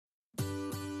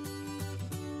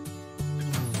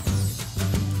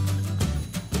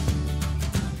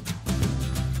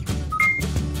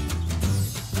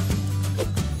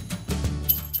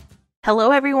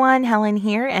Hello everyone, Helen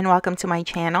here and welcome to my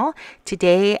channel.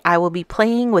 Today I will be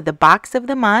playing with the box of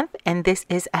the month, and this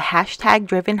is a hashtag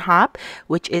driven hop,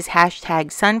 which is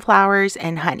hashtag sunflowers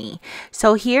and honey.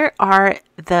 So here are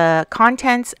the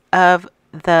contents of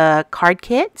the card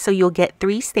kit. So you'll get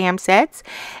 3 stamp sets,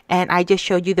 and I just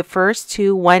showed you the first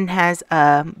 2. One has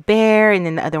a bear and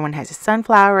then the other one has a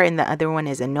sunflower and the other one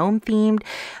is a gnome themed.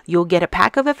 You'll get a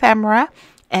pack of ephemera.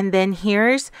 And then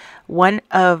here's one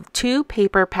of 2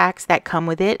 paper packs that come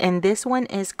with it. And this one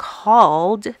is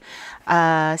called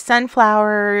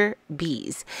Sunflower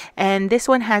Bees. And this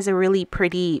one has a really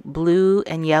pretty blue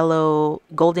and yellow,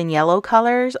 golden yellow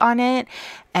colors on it.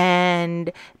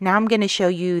 And now I'm going to show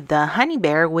you the honey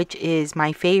bear, which is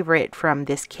my favorite from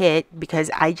this kit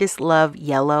because I just love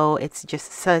yellow. It's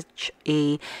just such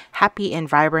a happy and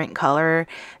vibrant color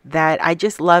that I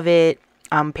just love it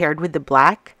paired with the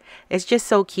black. It's just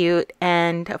so cute.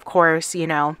 And of course, you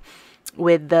know,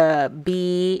 with the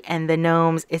bee and the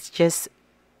gnomes, it's just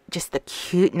the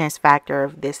cuteness factor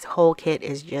of this whole kit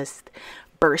is just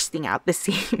bursting out the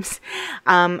seams.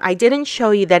 I didn't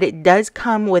show you that it does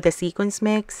come with a sequence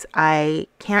mix. I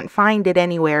can't find it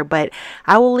anywhere, but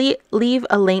I will leave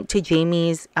a link to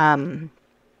Jamie's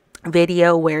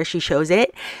video where she shows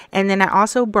it. And then I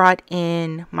also brought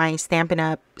in my Stampin'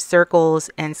 Up! Circles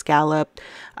and scallop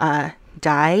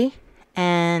die,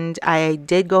 and I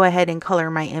did go ahead and color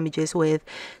my images with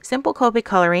simple Copic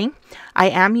coloring. I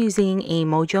am using a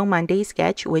Mojo Monday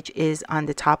sketch, which is on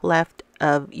the top left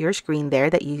of your screen there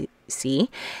that you see.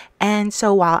 And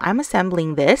so while I'm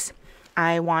assembling this,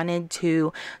 I wanted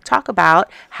to talk about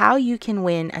how you can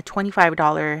win a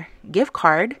 $25 gift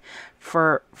card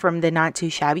from the Not Too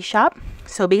Shabby shop.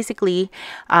 So basically,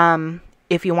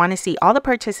 if you want to see all the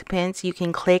participants, you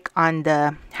can click on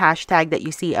the hashtag that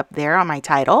you see up there on my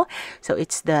title. So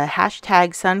it's the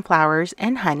hashtag sunflowers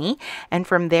and honey. And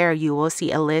from there, you will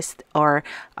see a list or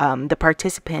the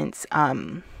participants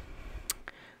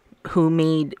who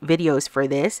made videos for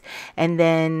this. And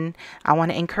then I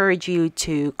want to encourage you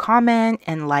to comment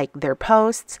and like their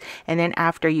posts. And then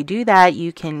after you do that,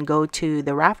 you can go to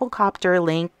the Rafflecopter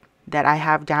link that I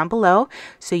have down below.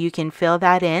 So you can fill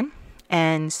that in.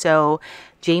 And so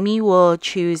Jamie will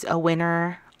choose a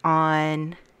winner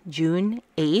on June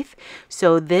 8th.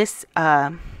 So this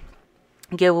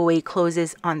giveaway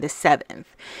closes on the 7th.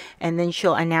 And then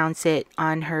she'll announce it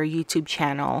on her YouTube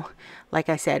channel, like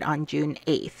I said, on June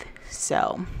 8th.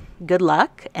 So good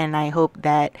luck, and I hope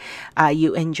that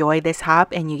you enjoy this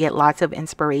hop and you get lots of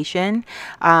inspiration.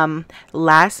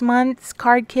 Last month's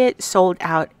card kit sold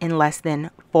out in less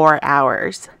than 4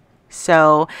 hours.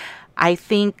 So I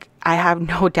think I have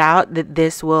no doubt that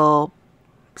this will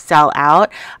sell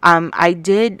out. I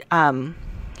did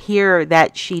hear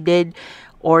that she did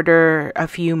order a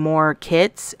few more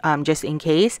kits just in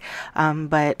case.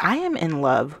 But I am in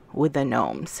love with the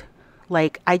gnomes.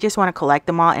 Like, I just want to collect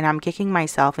them all, and I'm kicking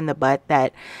myself in the butt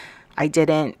that I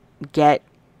didn't get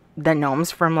the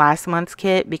gnomes from last month's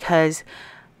kit, because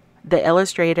the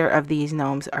illustrator of these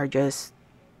gnomes are just,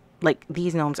 like,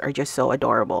 these gnomes are just so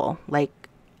adorable. Like,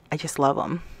 I just love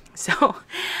them. So,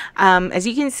 as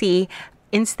you can see,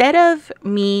 instead of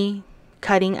me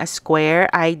cutting a square,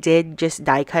 I did just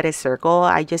die cut a circle.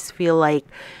 I just feel like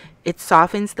it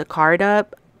softens the card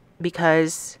up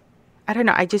because, I don't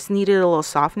know, I just needed a little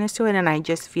softness to it, and I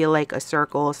just feel like a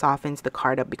circle softens the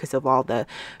card up because of all the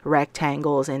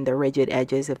rectangles and the rigid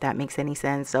edges, if that makes any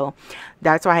sense. So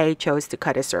that's why I chose to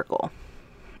cut a circle.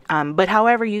 But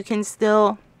however, you can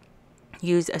still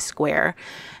use a square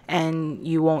and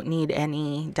you won't need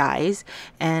any dies.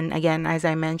 And again, as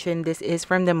I mentioned, this is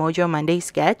from the Mojo Monday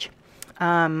sketch.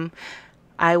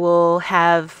 I will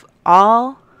have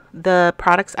all the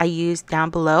products I used down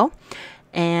below,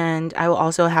 and I will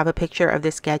also have a picture of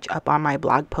the sketch up on my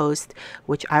blog post,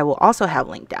 which I will also have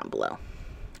linked down below.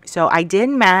 So I did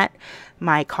mat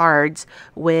my cards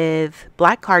with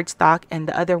black cardstock, and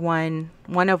the other one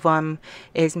of them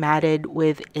is matted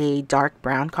with a dark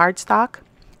brown cardstock.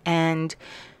 And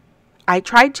I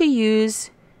tried to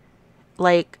use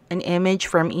like an image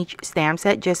from each stamp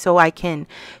set just so I can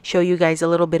show you guys a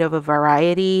little bit of a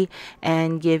variety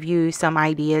and give you some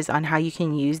ideas on how you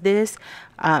can use this.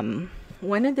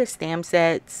 One of the stamp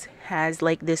sets has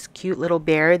like this cute little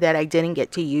bear that I didn't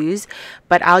get to use,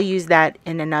 but I'll use that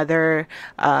in another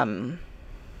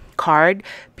card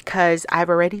because I've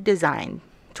already designed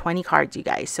 20 cards, you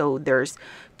guys. So there's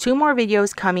 2 more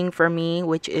videos coming for me,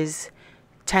 which is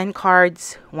 10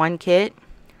 cards, 1 kit.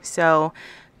 So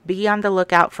be on the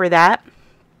lookout for that.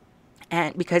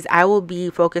 And because I will be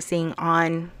focusing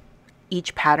on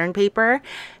each pattern paper,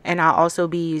 and I'll also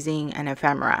be using an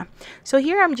ephemera. So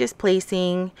here I'm just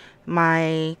placing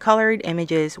my colored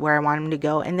images where I want them to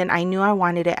go, and then I knew I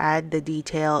wanted to add the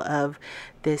detail of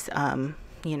this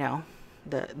you know,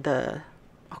 the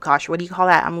oh gosh, what do you call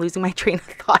that? I'm losing my train of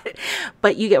thought,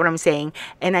 but you get what I'm saying.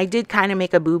 And I did kind of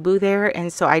make a boo-boo there,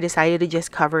 and so I decided to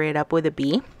just cover it up with a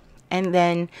bee. And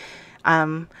then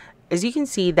as you can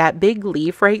see, that big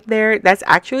leaf right there, that's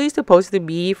actually supposed to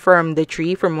be from the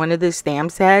tree from one of the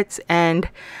stamp sets, and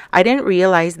I didn't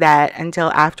realize that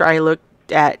until after I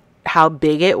looked at how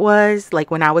big it was, like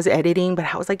when I was editing.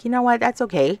 But I was like, you know what, that's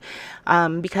okay,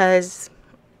 because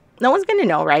no one's gonna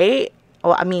know, right?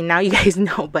 Well, I mean, now you guys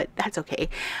know, but that's okay.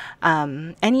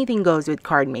 Anything goes with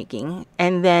card making.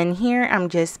 And then here I'm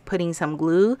just putting some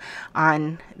glue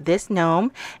on this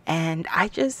gnome, and I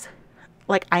just,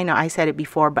 like, I know I said it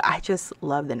before, but I just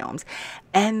love the gnomes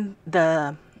and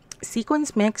the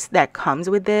sequins mix that comes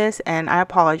with this. And I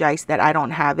apologize that I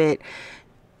don't have it,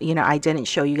 you know, I didn't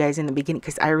show you guys in the beginning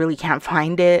because I really can't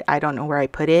find it. I don't know where I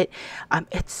put it.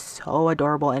 It's so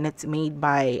adorable, and it's made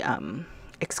by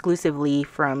exclusively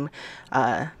from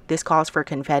This Calls for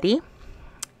Confetti,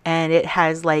 and it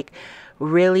has like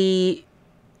really,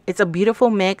 it's a beautiful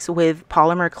mix with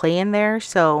polymer clay in there,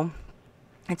 so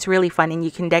it's really fun. And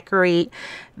you can decorate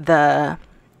the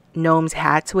gnomes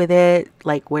hats with it,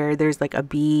 like where there's like a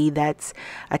bee that's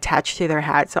attached to their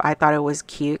hat. So I thought it was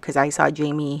cute because I saw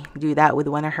Jamie do that with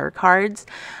one of her cards.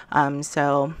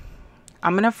 So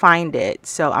I'm gonna find it,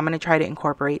 so I'm gonna try to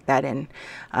incorporate that in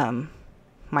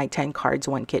my 10 cards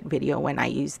 1 kit video when I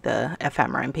use the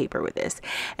ephemera and paper with this.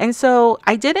 And so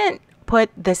I didn't put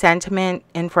the sentiment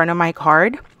in front of my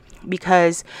card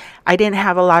because I didn't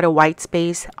have a lot of white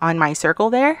space on my circle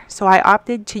there, so I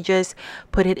opted to just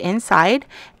put it inside.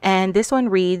 And this one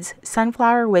reads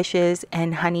Sunflower Wishes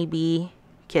and Honeybee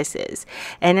Kisses,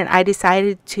 and then I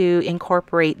decided to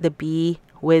incorporate the bee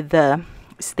with the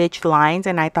stitched lines,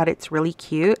 and I thought it's really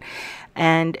cute.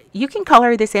 And you can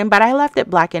color this in, but I left it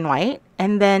black and white.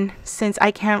 And then since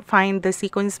I can't find the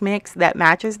sequins mix that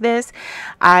matches this,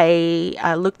 I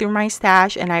looked through my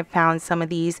stash and I found some of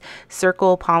these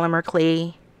circle polymer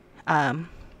clay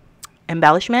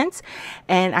embellishments,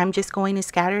 and I'm just going to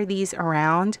scatter these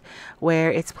around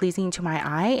where it's pleasing to my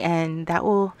eye, and that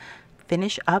will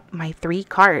finish up my 3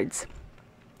 cards.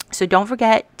 So don't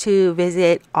forget to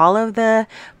visit all of the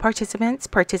participants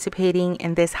participating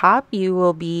in this hop. You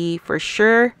will be for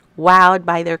sure wowed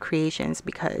by their creations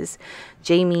because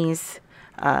Jamie's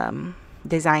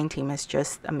design team is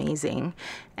just amazing.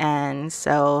 And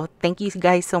so thank you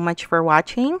guys so much for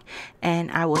watching,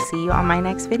 and I will see you on my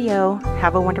next video.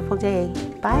 Have a wonderful day.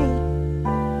 Bye.